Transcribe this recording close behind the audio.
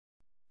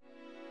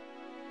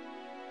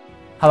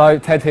Hello,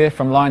 Ted here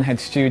from Lionhead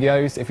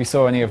Studios. If you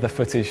saw any of the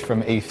footage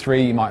from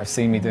E3, you might have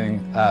seen me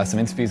doing some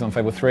interviews on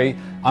Fable 3.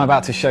 I'm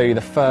about to show you the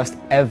first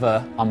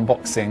ever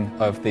unboxing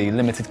of the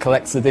Limited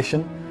Collector's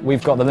Edition.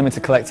 We've got the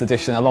Limited Collector's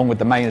Edition along with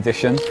the main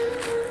edition,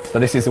 but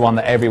this is the one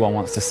that everyone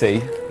wants to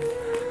see.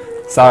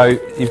 So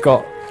you've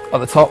got at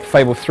the top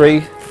Fable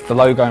 3, the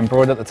logo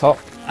embroidered at the top,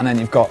 and then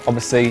you've got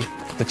obviously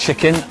the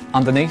chicken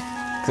underneath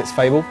because it's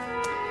Fable,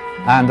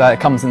 and it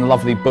comes in a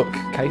lovely book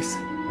case,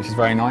 which is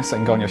very nice, so it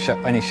can go on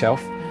your any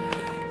shelf.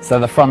 So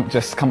the front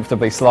just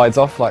comfortably slides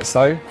off like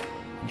so.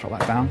 Drop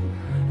that down.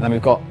 And then we've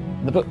got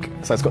the book.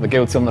 So it's got the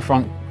guilty on the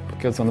front,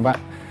 guilty on the back.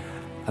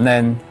 And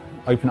then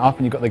open it up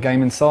and you've got the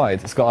game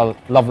inside. It's got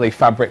a lovely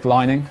fabric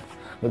lining.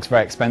 Looks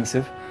very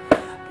expensive.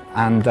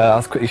 And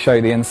I'll quickly show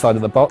you the inside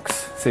of the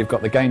box. So you've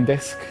got the game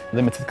disc,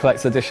 limited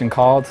collector's edition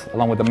card,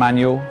 along with the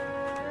manual,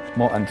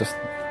 and just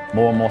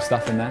more and more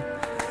stuff in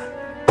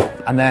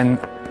there. And then,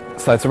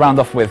 so to round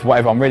off with what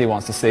everyone really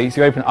wants to see,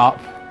 so you open it up,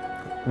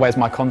 where's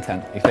my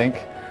content, you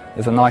think?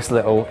 There's a nice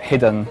little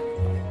hidden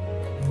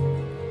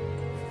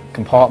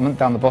compartment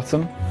down the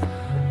bottom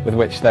with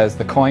which there's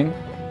the coin.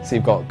 So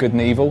you've got good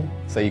and evil,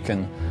 so you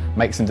can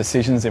make some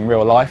decisions in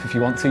real life if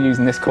you want to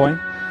using this coin.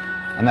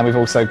 And then we've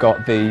also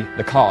got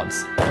the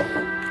cards.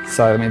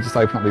 So let me just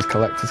open up these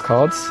collector's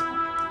cards.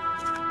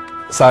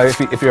 So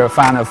if you're a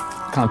fan of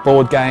kind of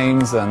board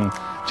games and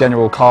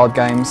general card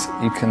games,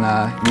 you can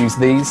use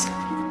these.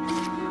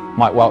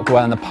 Might work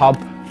well in a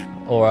pub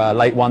or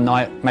late one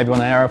night, maybe on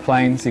an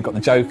aeroplane. So you've got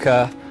the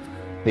Joker,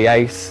 the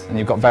Ace, and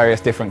you've got various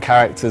different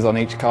characters on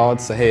each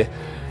card. So here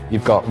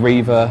you've got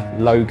Reaver,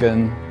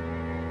 Logan,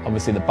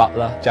 obviously the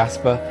Butler,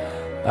 Jasper.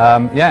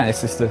 Yeah,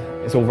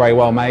 it's all very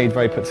well made,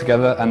 very put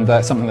together, and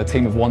something the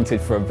team have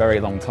wanted for a very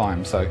long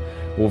time. So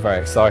we're all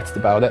very excited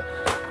about it.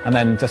 And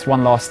then just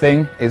one last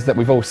thing is that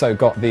we've also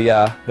got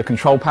the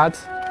control pad.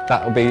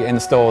 That will be in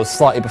the stores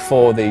slightly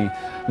before the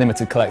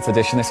limited collector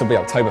edition. This will be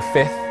October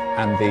 5th,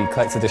 and the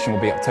collector edition will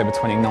be October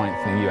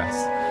 29th in the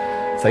US.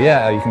 So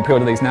yeah, you can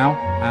pre-order these now,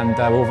 and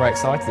we're all very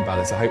excited about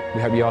it, so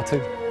we hope you are too.